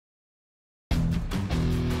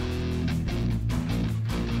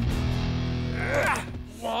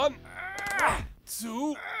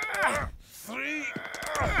2, 3.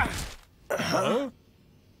 Huh?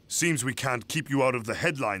 Seems we can't keep you out of the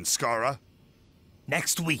headlines, Skarra.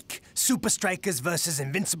 Next week, Supa Strikas versus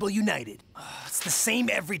Invincible United. It's the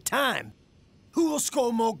same every time. Who will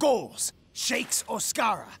score more goals? Shakes or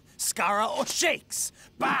Skarra? Skarra or Shakes?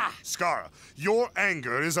 Bah! Skarra, your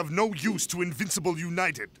anger is of no use to Invincible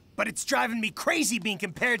United. But it's driving me crazy being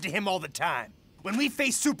compared to him all the time. When we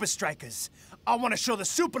face Supa Strikas, I want to show the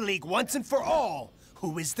Super League once and for all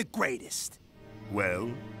who is the greatest.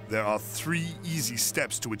 Well, there are 3 easy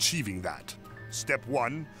steps to achieving that. Step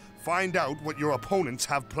 1, find out what your opponents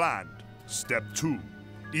have planned. Step 2,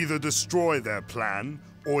 either destroy their plan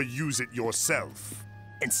or use it yourself.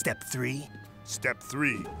 And step 3? Step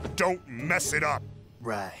 3, don't mess it up.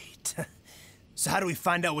 Right. So how do we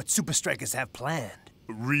find out what Supa Strikas have planned?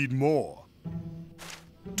 Read more.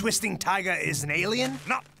 Twisting Tiger is an alien?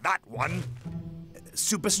 Not that one.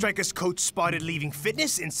 Supa Strikas coach spotted leaving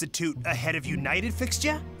Fitness Institute ahead of United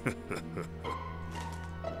fixture?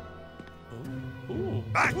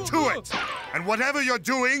 Back to it! And whatever you're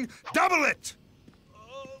doing, double it!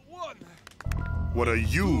 1. What are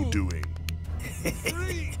you doing?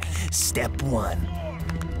 Step 1.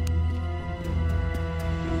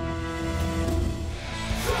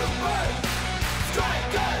 Supa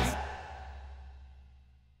Strikas!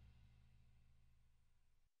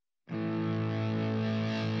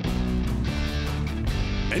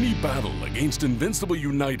 Any battle against Invincible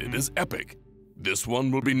United is epic. This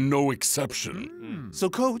one will be no exception. So,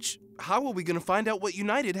 Coach, how are we going to find out what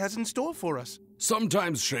United has in store for us?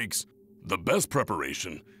 Sometimes, Shakes, the best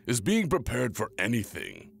preparation is being prepared for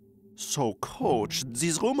anything. So, Coach,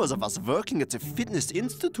 these rumors of us working at the Fitness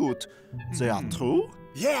Institute, they are true?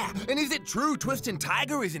 Yeah, and is it true Twisting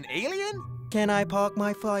Tiger is an alien? Can I park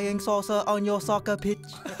my flying saucer on your soccer pitch?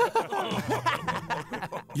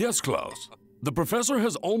 Yes, Klaus. The professor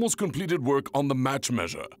has almost completed work on the match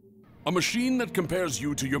measure, a machine that compares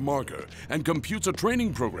you to your marker and computes a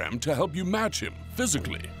training program to help you match him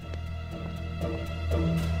physically.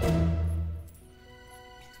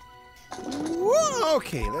 Whoa,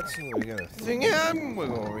 okay, let's see what we got a thing in. We'll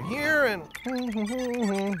go over here and...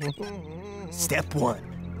 Step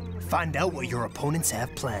 1. Find out what your opponents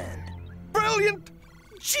have planned. Brilliant!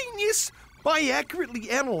 Genius! By accurately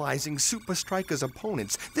analyzing Supa Strikas'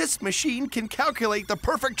 opponents, this machine can calculate the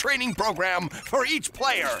perfect training program for each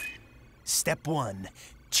player. Step 1.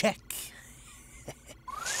 Check.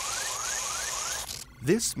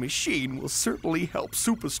 This machine will certainly help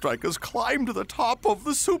Supa Strikas climb to the top of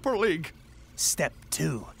the Super League. Step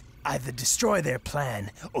 2. Either destroy their plan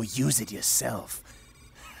or use it yourself.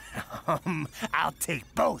 I'll take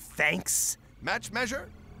both, thanks. Match measure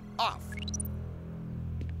off.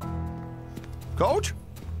 Coach?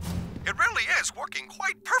 It really is working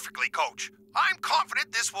quite perfectly, Coach. I'm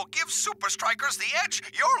confident this will give Supa Strikas the edge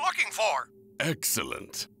you're looking for.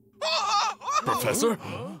 Excellent. Professor?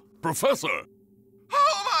 Professor!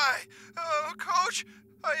 Oh, my! Coach,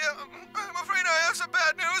 I'm afraid I have some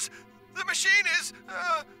bad news. The machine is,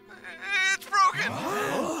 it's broken.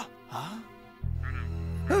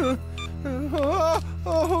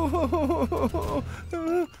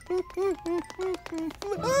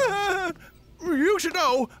 You should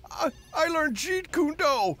know, I learned Jeet Kune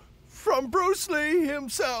Do from Bruce Lee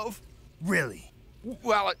himself. Really?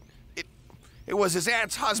 Well, it was his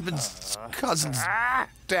aunt's husband's cousin's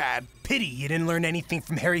dad. Pity you didn't learn anything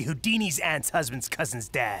from Harry Houdini's aunt's husband's cousin's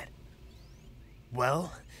dad.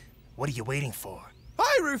 Well, what are you waiting for?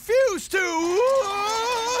 I refuse to!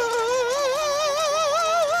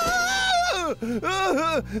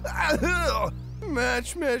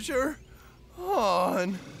 Match measure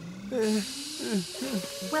on.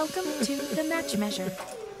 Welcome to the match measure.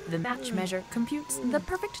 The match measure computes the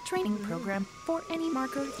perfect training program for any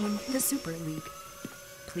marker in the Super League.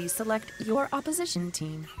 Please select your opposition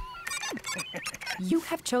team. You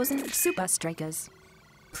have chosen Supa Strikas.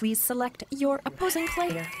 Please select your opposing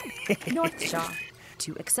player, North Shaw.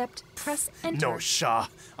 To accept, press enter. No, Shaw.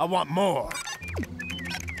 I want more.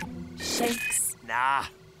 Shakes. Nah.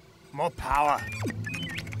 More power.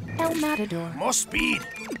 El Matador. More speed.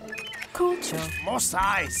 Culcho. More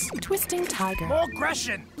size. Twisting Tiger. More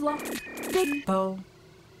aggression. Block. Big Bow.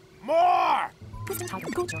 More! Twisting Tiger.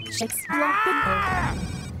 Culcho. Shakes. Block. Big Bow.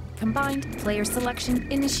 Combined player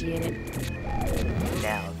selection initiated.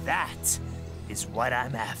 Now that is what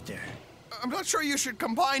I'm after. I'm not sure you should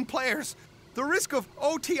combine players. The risk of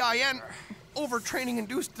OTIN,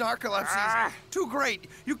 overtraining-induced narcolepsy, is too great.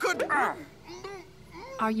 You could...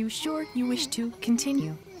 Are you sure you wish to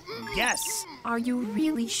continue? Yes. Are you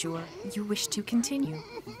really sure you wish to continue?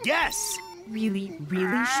 Yes. Really,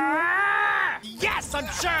 really sure? Yes, I'm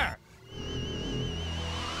sure!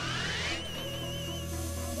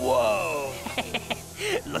 Whoa!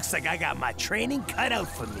 Looks like I got my training cut out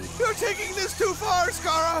for me. You're taking this too far,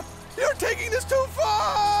 Skarra! You're taking this too far!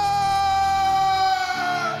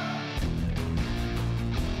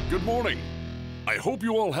 Good morning. I hope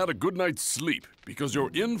you all had a good night's sleep, because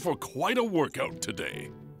you're in for quite a workout today.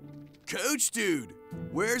 Coach dude,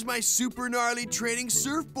 where's my super gnarly training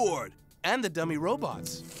surfboard? And the dummy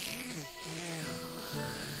robots.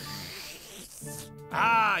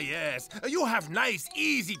 Ah, yes. You have nice,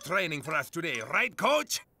 easy training for us today, right,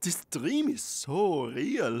 Coach? This dream is so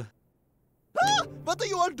real. Ah, what are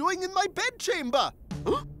you all doing in my bedchamber?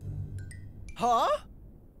 Huh?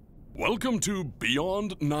 Welcome to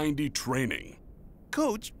Beyond 90 Training.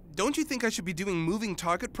 Coach, don't you think I should be doing moving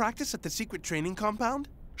target practice at the secret training compound?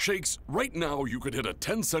 Shakes, right now you could hit a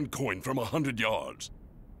 10-cent coin from 100 yards.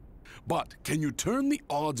 But can you turn the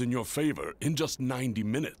odds in your favor in just 90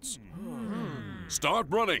 minutes? Start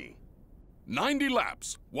running. 90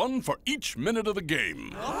 laps, one for each minute of the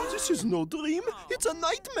game. This is no dream. It's a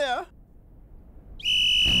nightmare.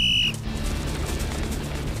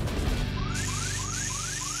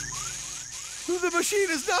 The machine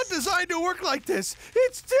is not designed to work like this.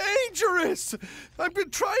 It's dangerous. I've been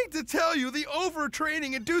trying to tell you the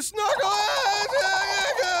overtraining induced I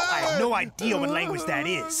have no idea what language that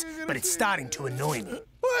is, but it's starting to annoy me.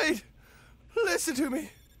 Wait. Listen to me.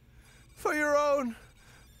 For your own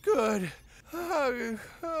good.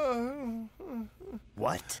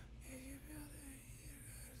 What?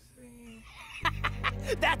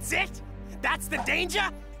 That's it? That's the danger?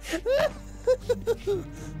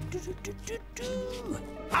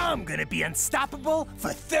 I'm gonna be unstoppable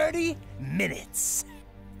for 30 minutes.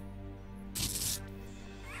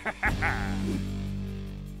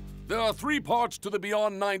 There are 3 parts to the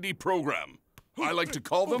Beyond 90 program. I like to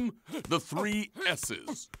call them the 3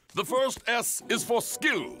 S's. The first S is for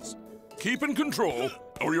skills. Keep in control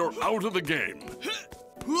or you're out of the game.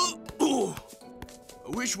 I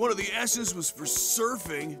wish one of the S's was for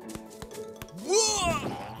surfing.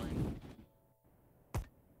 Whoa!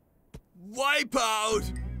 Wipe out!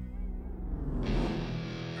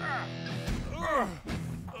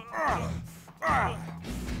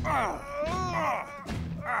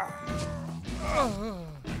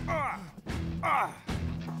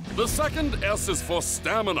 The second S is for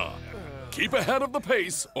stamina. Keep ahead of the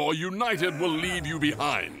pace or United will leave you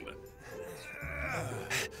behind.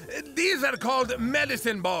 These are called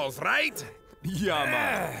medicine balls, right? Yeah,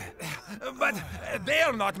 man. But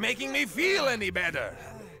they're not making me feel any better.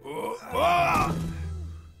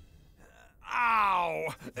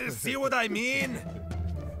 Ow! See what I mean?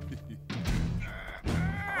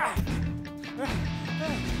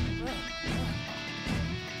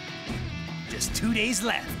 Just 2 days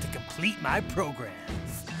left to complete my program.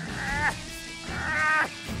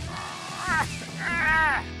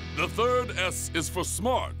 The third S is for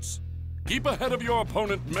smarts. Keep ahead of your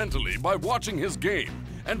opponent mentally by watching his game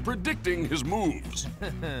and predicting his moves.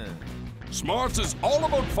 Smarts is all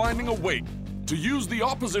about finding a way to use the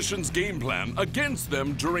opposition's game plan against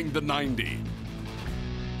them during the 90.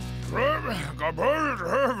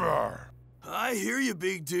 I hear you,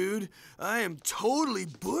 big dude. I am totally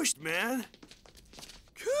bushed, man.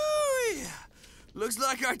 Cooey! Looks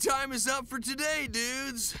like our time is up for today,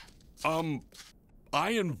 dudes.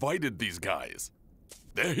 I invited these guys.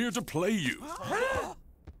 They're here to play you.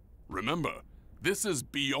 Remember, this is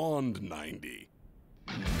Beyond 90.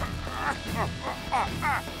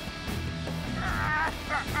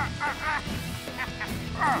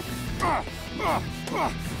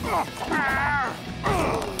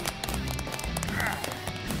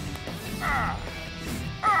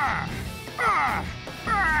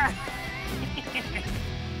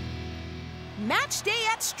 Match day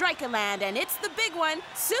at Strikerland, and it's the big one,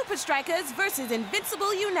 Supa Strikas versus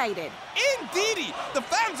Invincible United. Indeedy! The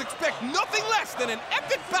fans expect nothing less than an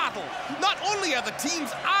epic battle. Not only are the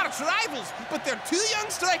teams arch rivals, but their 2 young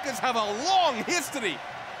strikers have a long history.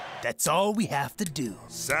 That's all we have to do.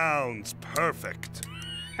 Sounds perfect.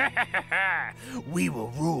 We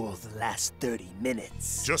will rule the last 30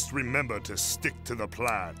 minutes. Just remember to stick to the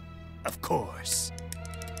plan. Of course.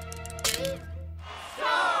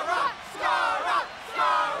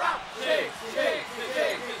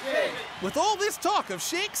 With all this talk of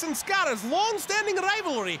Shakes and Skarra's long-standing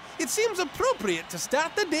rivalry, it seems appropriate to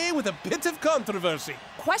start the day with a bit of controversy.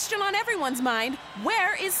 Question on everyone's mind,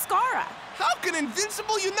 where is Skarra? How can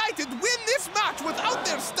Invincible United win this match without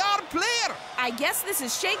their star player? I guess this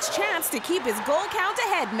is Shake's chance to keep his goal count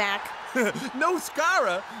ahead, Mac. No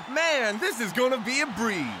Skarra? Man, this is gonna be a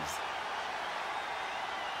breeze.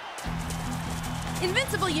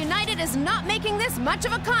 Invincible United is not making this much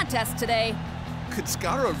of a contest today. Could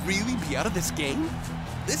Skarra really be out of this game?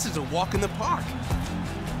 This is a walk in the park.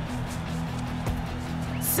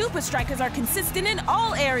 Supa Strikas are consistent in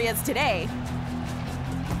all areas today.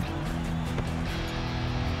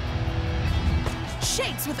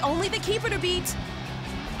 Shakes with only the keeper to beat.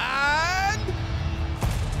 And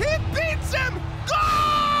he beats him! Goal!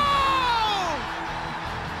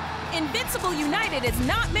 Invincible United is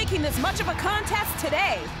not making this much of a contest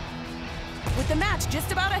today. With the match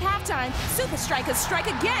just about at halftime, Supa Strikas strike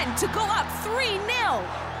again to go up 3-0.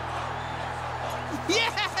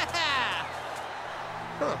 Yeah!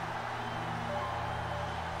 Huh.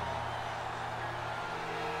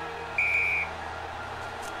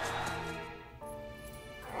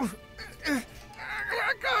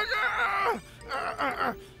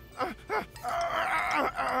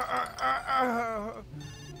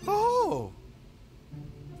 Oh!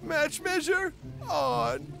 Match measure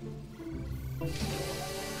on.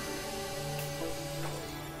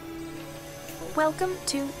 Welcome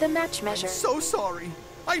to the match measure. So sorry.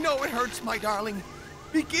 I know it hurts, my darling.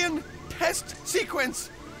 Begin test sequence.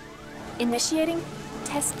 Initiating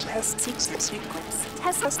test sequence. Test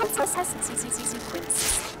sequence. Test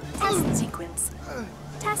sequence.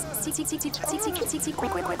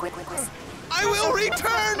 I will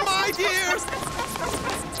return, my dear!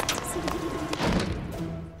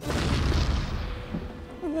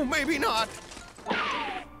 Oh, maybe not.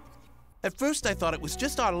 At first I thought it was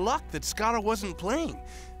just our luck that Skarra wasn't playing,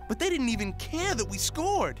 but they didn't even care that we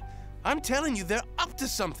scored. I'm telling you, they're up to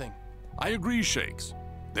something. I agree, Shakes.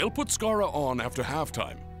 They'll put Skarra on after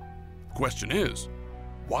halftime. Question is,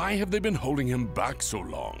 why have they been holding him back so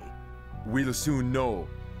long? We'll soon know.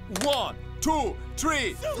 1, 2,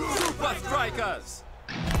 3, Supa Strikas!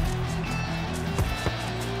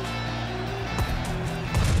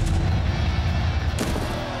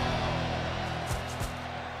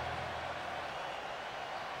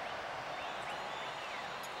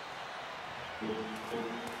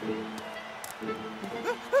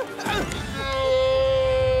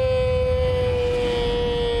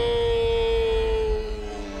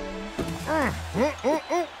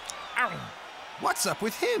 What's up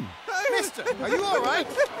with him? Mister, are you all right?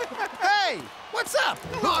 Hey, what's up?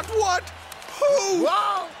 Not what? Who?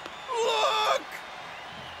 Whoa! Look!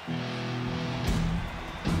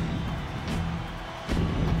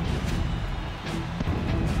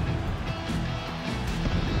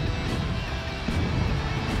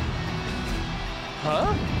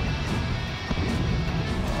 Huh?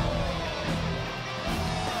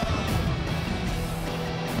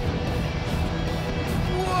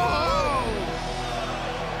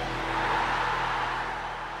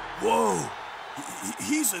 Whoa!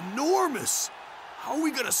 He's enormous! How are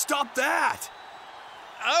we gonna stop that?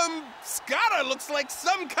 Skarra looks like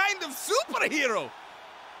some kind of superhero.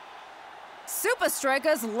 Supa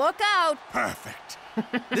Strikas, look out! Perfect.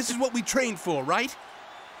 This is what we trained for, right?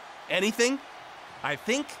 Anything? I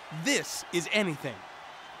think this is anything.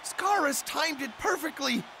 Skarra's timed it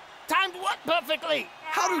perfectly. Timed what perfectly?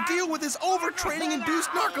 How to deal with his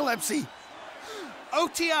overtraining-induced narcolepsy.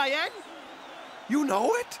 OTIN? You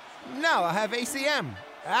know it? No, I have ACM.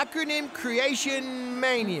 Acronym Creation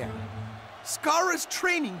Mania. Skarra's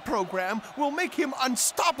training program will make him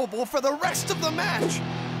unstoppable for the rest of the match.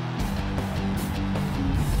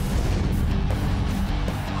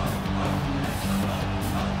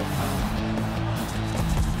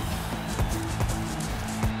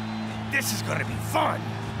 This is gonna be fun.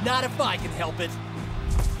 Not if I can help it.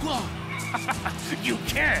 You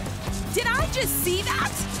can't. Did I just see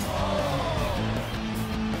that?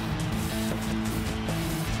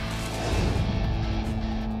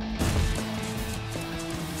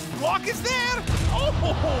 Block is there! Oh!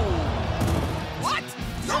 What?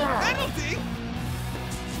 No penalty?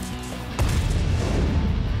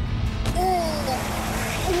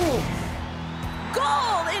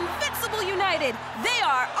 Goal! Invincible United! They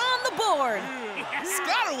are on the board!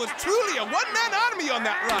 Skarra was truly a one-man army on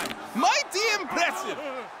that run. Mighty impressive.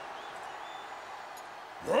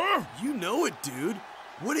 You know it, dude.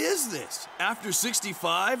 What is this? After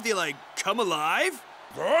 65, they, like, come alive?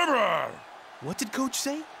 What did Coach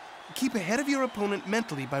say? Keep ahead of your opponent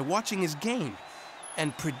mentally by watching his game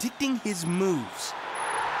and predicting his moves.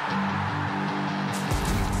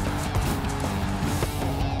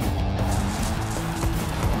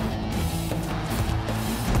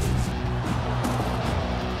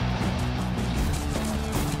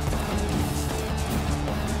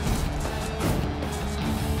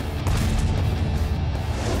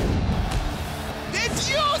 Did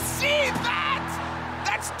you see that?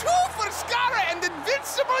 That's 2 for Skarra and Invincible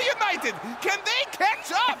Invincible United! Can they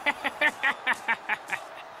catch up?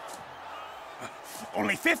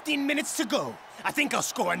 Only 15 minutes to go. I think I'll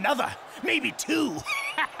score another, maybe 2.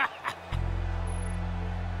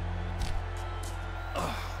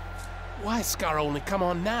 Why is Skarra only come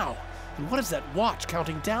on now? And what is that watch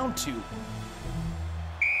counting down to?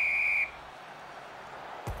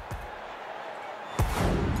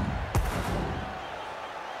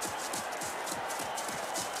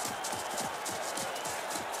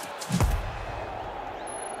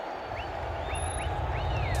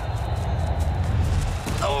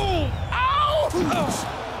 Oh! Ow!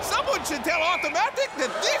 Someone should tell Automatic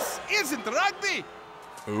that this isn't rugby!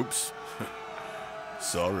 Oops.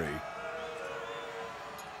 Sorry.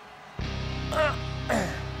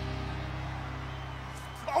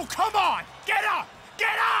 Oh, come on! Get up!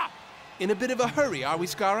 Get up! In a bit of a hurry, are we,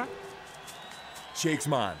 Skarra? Shakes,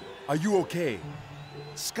 man, are you okay?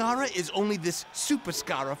 Skarra is only this Super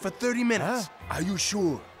Skarra for 30 minutes. Huh? Are you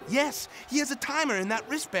sure? Yes, he has a timer in that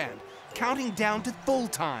wristband, counting down to full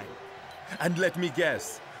time. And let me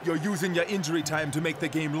guess, you're using your injury time to make the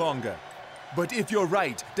game longer. But if you're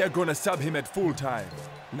right, they're gonna sub him at full time.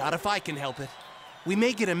 Not if I can help it. We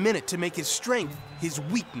may get a minute to make his strength his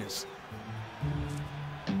weakness.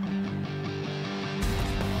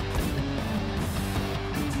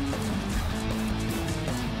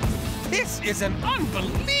 This is an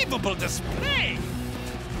unbelievable display!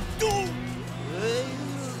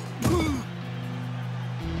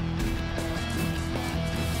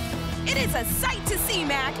 It is a sight to see,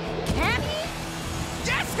 Mac. Can he?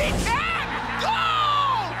 Yes, he can!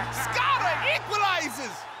 Goal! Skarra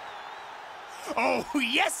equalizes! Oh,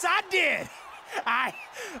 yes, I did! I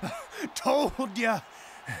told you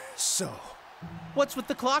so. What's with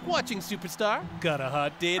the clock watching, superstar? Got a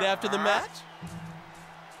hot date after the match?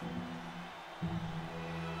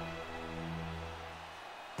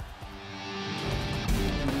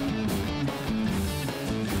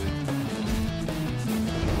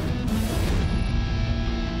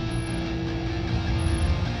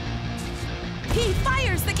 He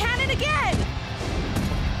fires the cannon again!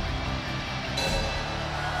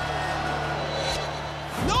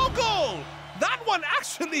 No goal! That one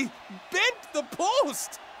actually bent the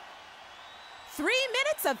post! 3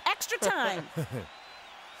 minutes of extra time.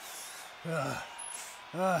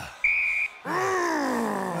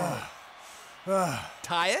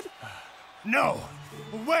 Tired? No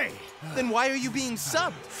way! Then why are you being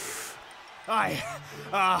subbed?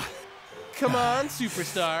 Come on,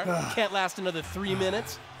 superstar. Can't last another 3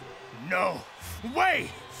 minutes. No way!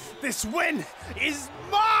 This win is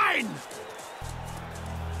mine!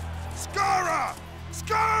 Skarra!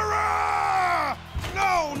 Skarra!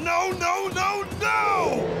 No, no, no, no,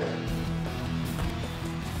 no!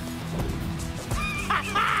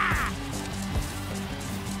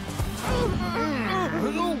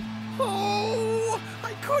 Oh,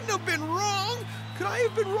 I couldn't have been wrong. Could I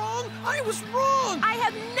have been wrong? I was wrong. I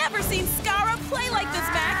have never seen Skarra play like this,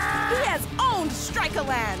 Mac. He has owned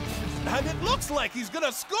Strikerland. And it looks like he's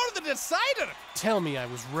gonna score the decider. Tell me I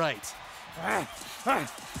was right. I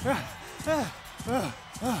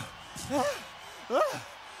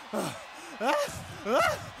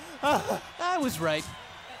was right.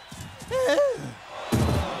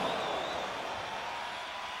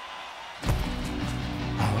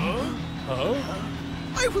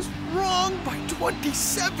 I was wrong by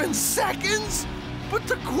 27 seconds. But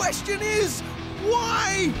the question is,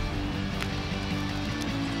 why?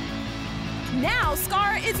 Now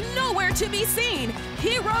Skarra is nowhere to be seen.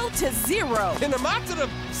 0 to 0. In a matter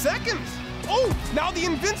of seconds. Oh, now the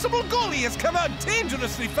invincible goalie has come out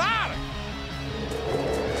dangerously far.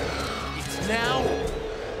 It's now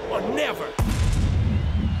or never.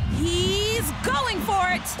 He's going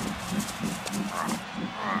for it.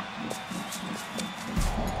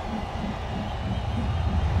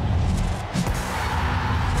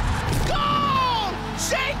 Goal!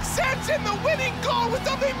 Shake sends in the winning goal with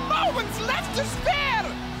only moments left to spare.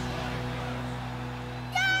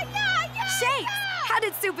 Shakes, how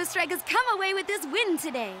did Supa Strikas come away with this win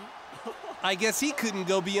today? I guess he couldn't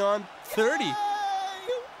go beyond 30.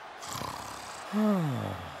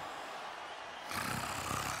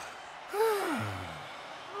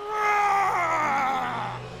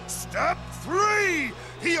 Step 3!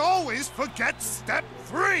 He always forgets step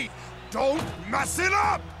 3! Don't mess it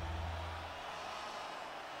up!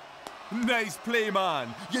 Nice play,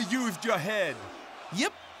 man. You used your head.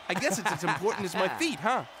 Yep, I guess it's as important as my feet,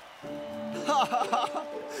 huh?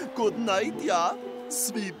 Good night, yeah?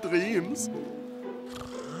 Sweet dreams.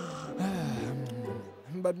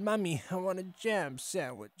 But, Mommy, I want a jam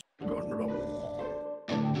sandwich.